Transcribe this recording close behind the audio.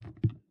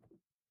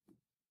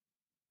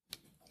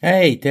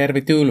Hey,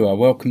 tervetuloa.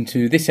 Welcome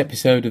to this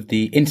episode of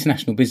the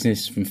International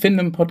Business from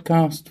Finland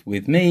podcast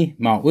with me,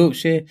 Mark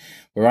Wiltshire,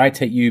 where I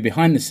take you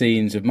behind the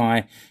scenes of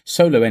my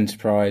solo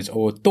enterprise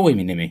or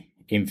toiminimi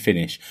in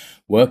Finnish,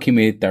 working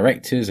with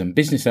directors and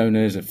business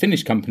owners of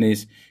Finnish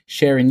companies,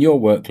 sharing your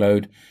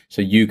workload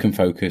so you can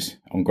focus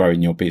on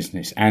growing your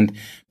business. And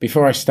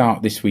before I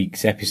start this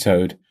week's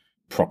episode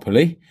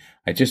properly,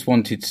 I just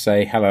wanted to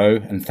say hello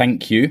and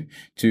thank you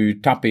to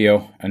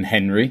Tapio and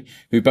Henry,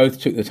 who both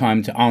took the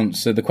time to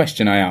answer the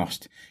question I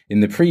asked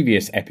in the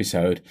previous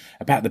episode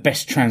about the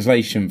best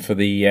translation for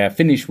the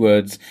Finnish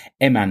words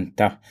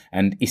emäntä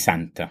and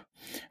isäntä.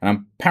 And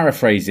I'm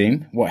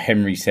paraphrasing what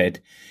Henry said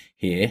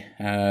here,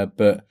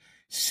 but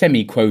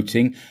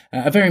semi-quoting,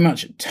 a very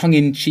much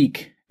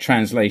tongue-in-cheek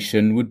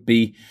translation would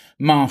be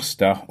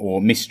master or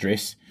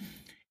mistress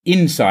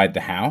inside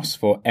the house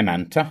for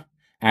emäntä,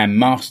 and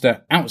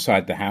master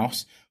outside the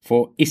house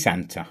for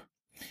isäntä.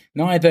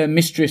 Neither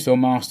mistress or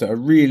master are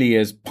really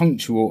as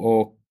punctual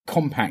or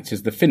compact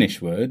as the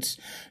Finnish words,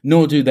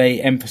 nor do they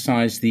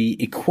emphasise the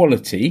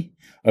equality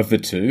of the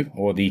two,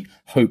 or the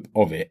hope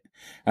of it.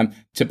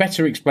 To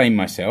better explain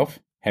myself,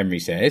 Henry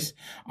says,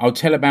 I'll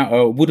tell about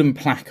a wooden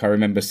plaque I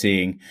remember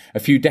seeing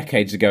a few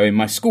decades ago in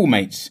my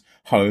schoolmate's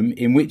home,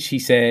 in which he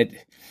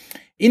said,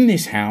 "In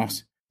this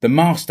house, the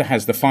master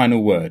has the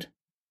final word."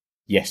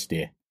 Yes,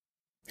 dear.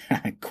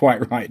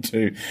 Quite right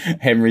too,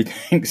 Henry.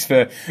 Thanks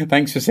for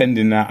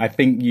sending that. I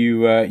think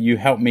you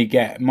helped me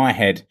get my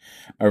head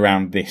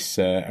around this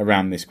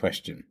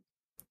question.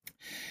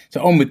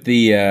 So on with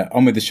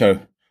the show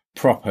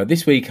proper.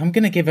 This week I'm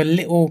going to give a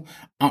little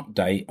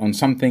update on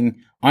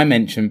something I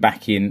mentioned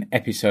back in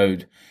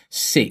episode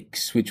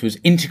 6, which was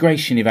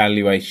integration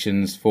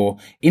evaluations for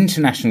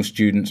international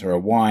students are a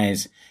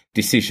wise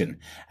decision.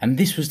 And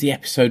this was the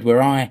episode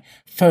where I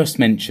first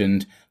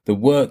mentioned the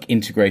work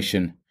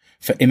integration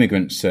for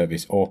Immigrant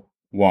Service, or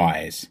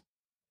WISE.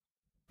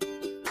 The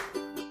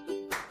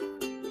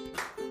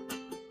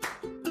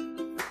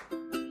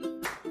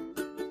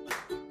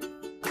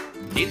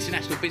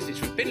International Business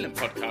from Finland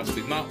podcast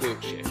with Mark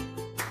Wiltshire.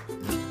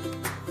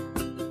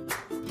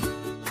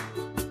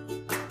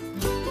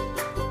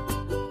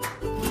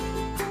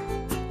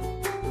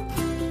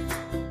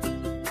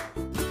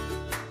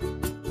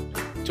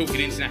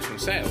 Talking international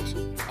sales,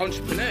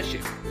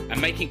 entrepreneurship, and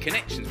making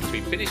connections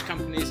between Finnish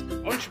companies,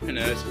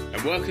 entrepreneurs,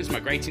 and workers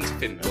migrating to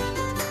Finland.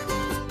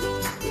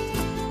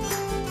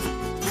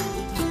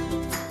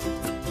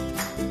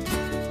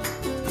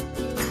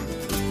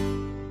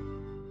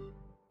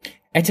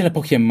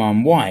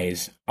 Etelä-Pohjanmaan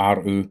WISE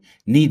ry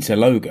needs a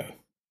logo.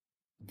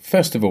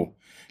 First of all,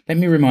 let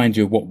me remind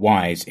you of what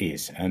WISE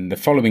is, and the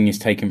following is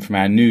taken from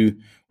our new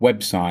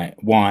website,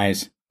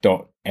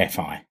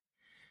 wise.fi.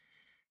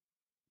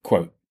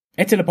 Quote,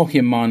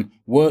 Etelä-Pohjanmaan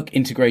Work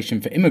Integration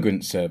for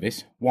Immigrant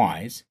Service,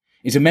 WISE,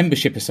 is a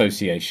membership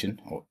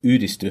association, or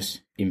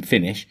yhdistys in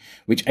Finnish,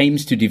 which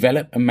aims to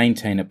develop and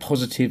maintain a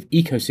positive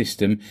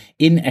ecosystem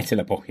in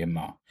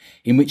Etelä-Pohjanmaa,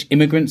 in which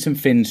immigrants and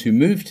Finns who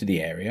move to the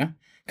area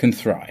can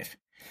thrive,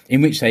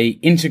 in which they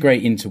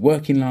integrate into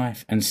working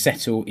life and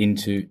settle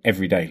into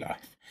everyday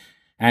life.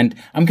 And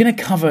I'm going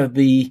to cover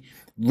the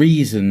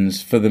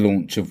reasons for the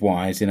launch of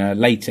WISE in a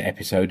later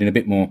episode in a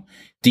bit more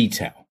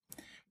detail.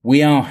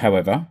 We are,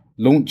 however,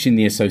 launching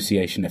the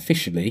association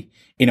officially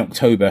in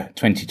October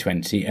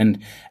 2020, and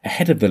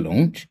ahead of the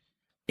launch,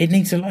 it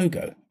needs a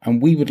logo,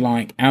 and we would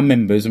like our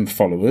members and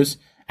followers,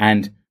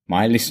 and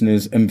my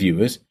listeners and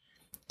viewers,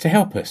 to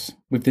help us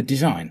with the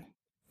design.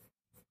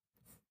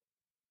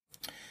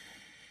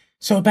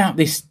 So about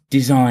this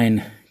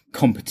design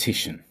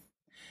competition.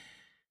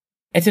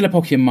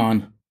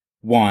 Etelä-Pohjanmaan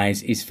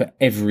WISE is for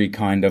every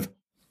kind of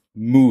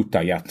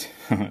muuttajat.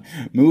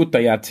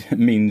 Muuttajat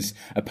means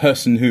a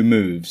person who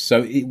moves.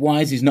 So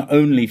WISE is not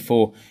only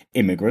for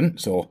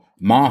immigrants or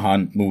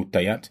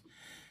maahanmuuttajat.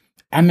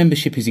 Our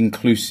membership is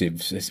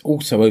inclusive. So it's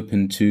also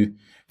open to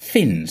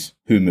Finns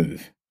who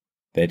move.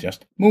 They're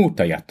just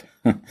muuttajat.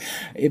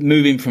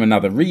 Moving from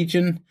another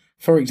region,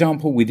 for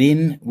example,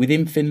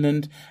 within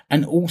Finland,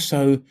 and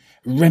also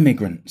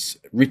remigrants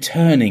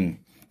returning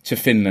to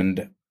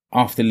Finland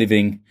after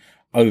living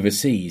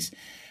overseas.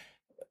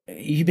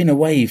 You've been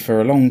away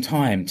for a long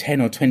time, 10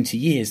 or 20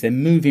 years,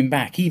 then moving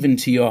back even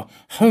to your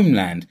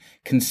homeland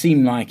can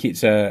seem like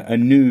it's a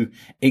new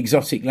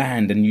exotic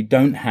land, and you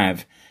don't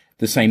have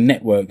the same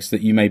networks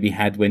that you maybe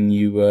had when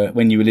you were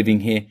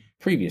living here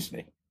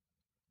previously.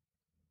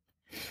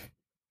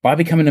 By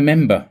becoming a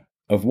member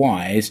of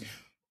WISE,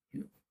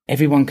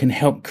 everyone can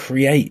help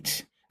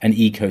create an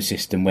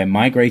ecosystem where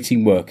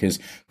migrating workers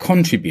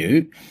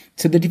contribute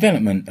to the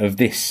development of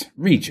this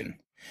region.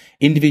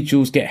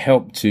 Individuals get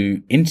help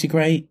to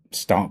integrate,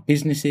 start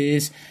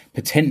businesses,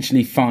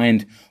 potentially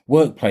find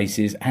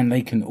workplaces, and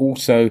they can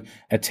also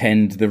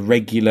attend the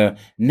regular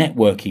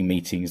networking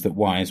meetings that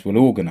WISE will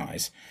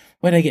organise,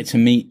 where they get to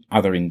meet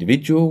other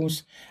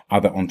individuals,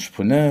 other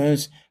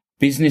entrepreneurs,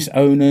 business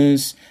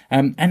owners,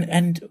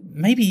 and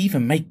maybe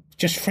even make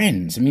just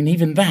friends. I mean,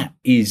 even that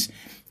is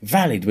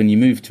valid when you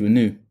move to a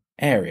new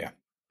area.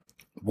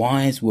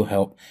 Wise will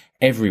help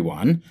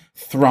everyone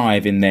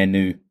thrive in their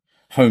new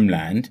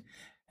homeland,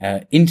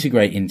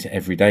 integrate into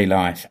everyday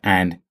life,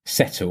 and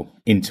settle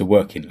into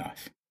working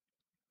life.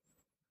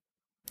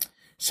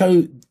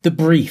 So the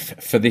brief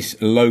for this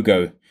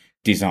logo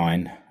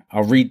design,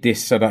 I'll read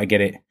this so that I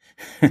get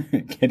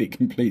it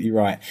completely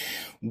right.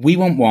 We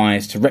want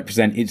Wise to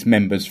represent its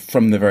members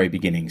from the very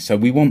beginning. So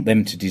we want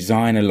them to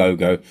design a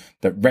logo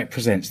that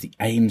represents the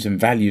aims and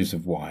values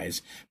of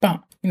Wise,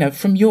 but,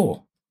 from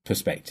your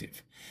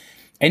perspective.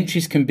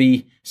 Entries can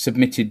be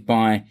submitted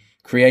by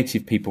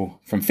creative people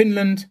from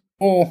Finland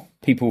or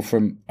people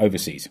from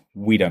overseas.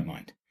 We don't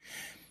mind.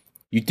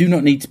 You do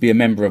not need to be a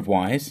member of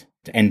Wise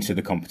to enter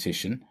the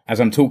competition. As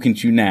I'm talking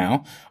to you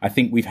now, I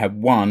think we've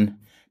had one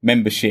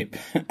membership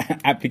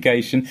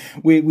application.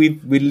 We're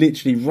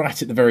literally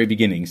right at the very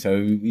beginning.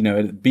 So,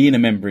 being a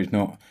member is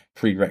not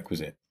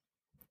prerequisite.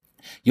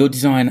 Your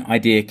design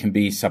idea can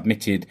be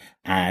submitted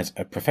as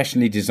a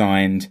professionally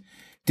designed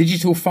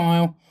digital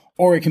file,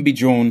 or it can be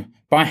drawn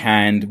by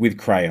hand with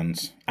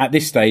crayons. At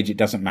this stage, it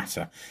doesn't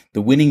matter.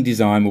 The winning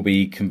design will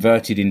be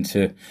converted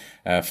into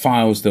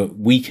files that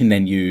we can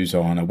then use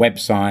on a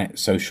website,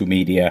 social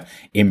media,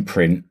 in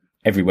print,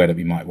 everywhere that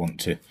we might want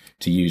to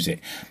use it.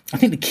 I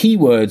think the key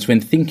words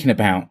when thinking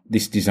about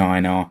this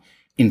design are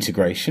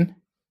integration,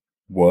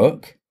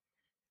 work,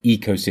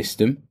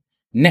 ecosystem,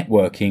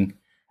 networking,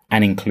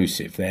 and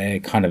inclusive. They're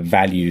kind of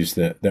values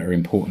that are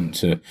important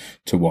to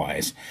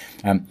Wise.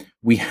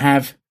 We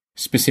have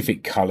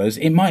specific colours.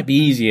 It might be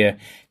easier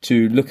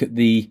to look at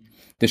the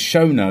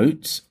show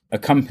notes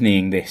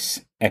accompanying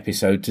this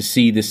episode to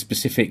see the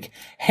specific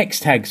hex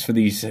tags for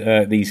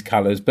these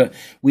colours, but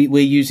we're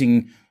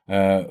using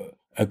a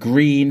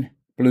green,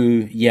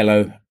 blue,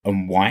 yellow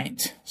and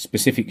white,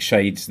 specific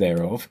shades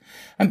thereof,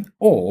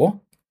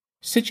 or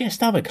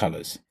suggest other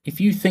colours. If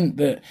you think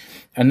that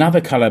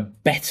another colour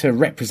better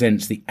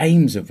represents the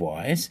aims of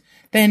Wise,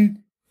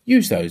 then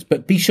use those,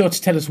 but be sure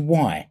to tell us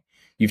why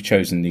you've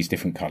chosen these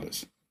different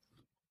colours.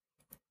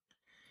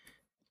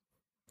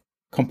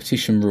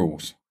 Competition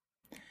rules.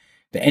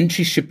 The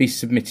entries should be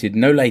submitted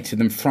no later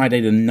than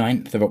Friday the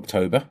 9th of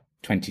October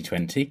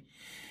 2020.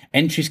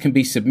 Entries can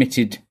be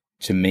submitted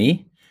to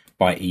me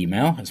by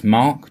email. It's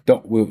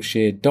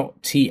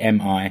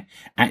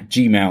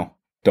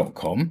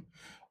mark.wiltshire.tmi@gmail.com,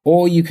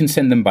 or you can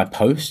send them by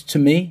post to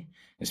me.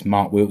 It's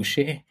Mark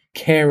Wiltshire,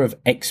 care of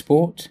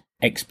Export,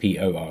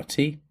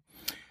 XPORT,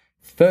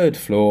 3rd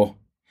floor,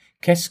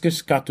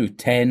 Keskuskatu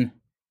 10,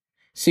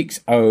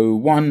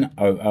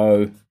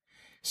 60100,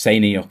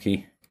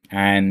 Seinäjoki,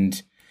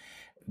 and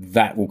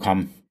that will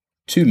come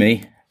to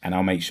me, and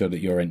I'll make sure that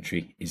your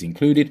entry is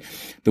included.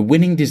 The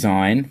winning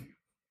design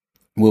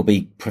will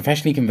be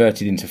professionally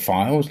converted into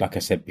files, like I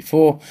said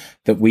before,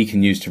 that we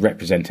can use to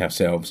represent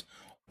ourselves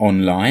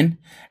online,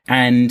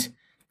 and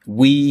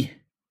we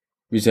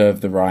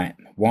reserve the right,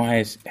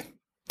 Wise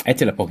ry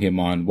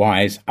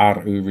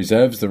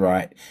reserves the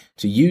right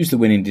to use the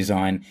winning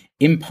design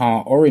in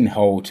part or in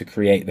whole to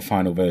create the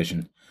final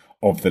version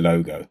of the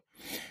logo.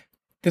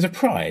 There's a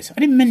prize. I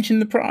didn't mention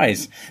the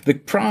prize. The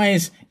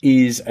prize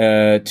is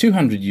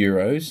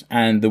 €200,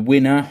 and the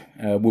winner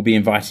will be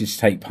invited to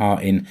take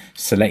part in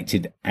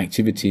selected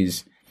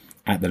activities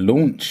at the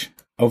launch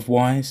of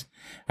Wise.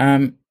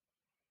 And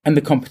the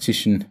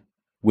competition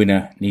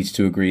winner needs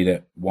to agree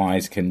that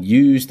Wise can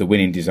use the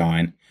winning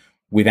design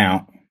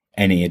without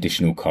any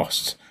additional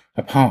costs,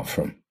 apart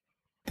from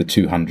the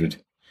 €200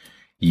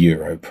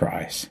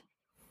 prize.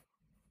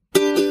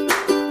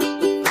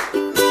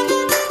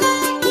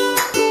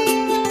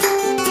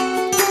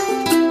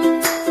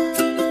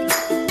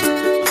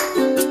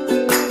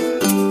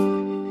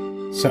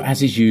 So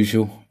as is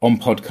usual on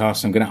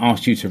podcasts, I'm going to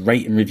ask you to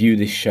rate and review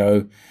this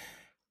show.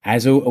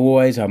 As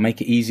always, I'll make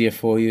it easier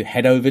for you.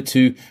 Head over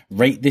to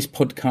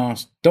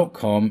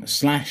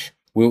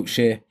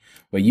ratethispodcast.com/Wiltshire,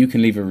 where you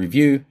can leave a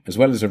review as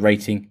well as a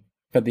rating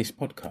for this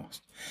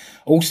podcast.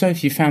 Also,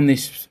 if you found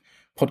this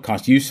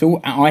podcast useful,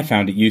 I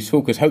found it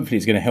useful because hopefully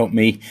it's going to help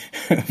me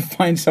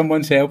find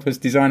someone to help us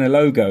design a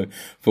logo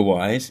for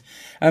Wise,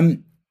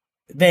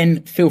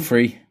 then feel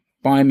free,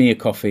 buy me a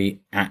coffee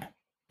at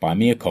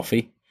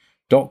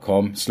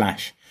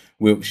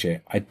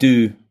buymeacoffee.com/Wiltshire. I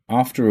do,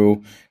 after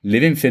all,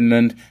 live in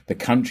Finland, the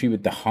country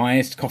with the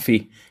highest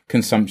coffee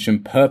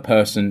consumption per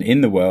person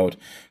in the world.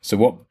 So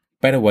what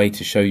better way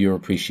to show your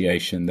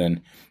appreciation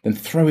than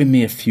throwing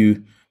me a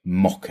few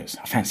mockers?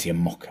 I fancy a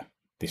mocha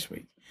this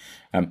week.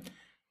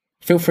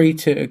 Feel free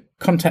to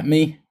contact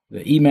me.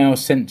 The email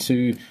sent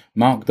to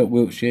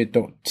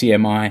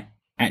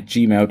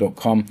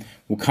mark.wiltshire.tmi@gmail.com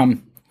will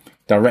come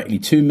directly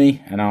to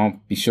me, and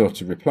I'll be sure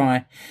to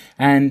reply.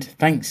 And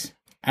thanks,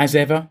 as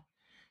ever,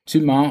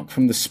 to Mark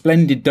from the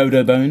splendid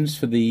Dodo Bones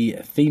for the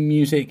theme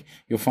music.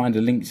 You'll find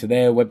a link to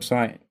their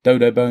website,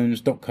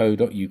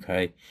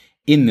 dodobones.co.uk,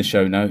 in the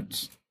show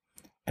notes.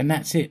 And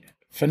that's it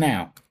for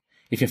now.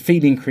 If you're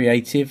feeling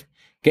creative,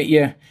 get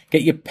your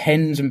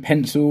pens and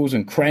pencils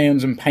and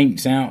crayons and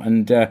paints out,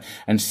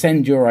 and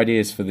send your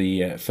ideas for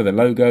the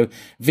logo.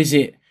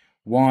 Visit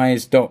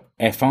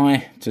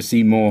wise.fi to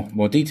see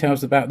more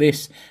details about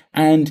this.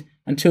 And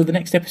until the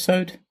next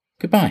episode,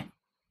 goodbye.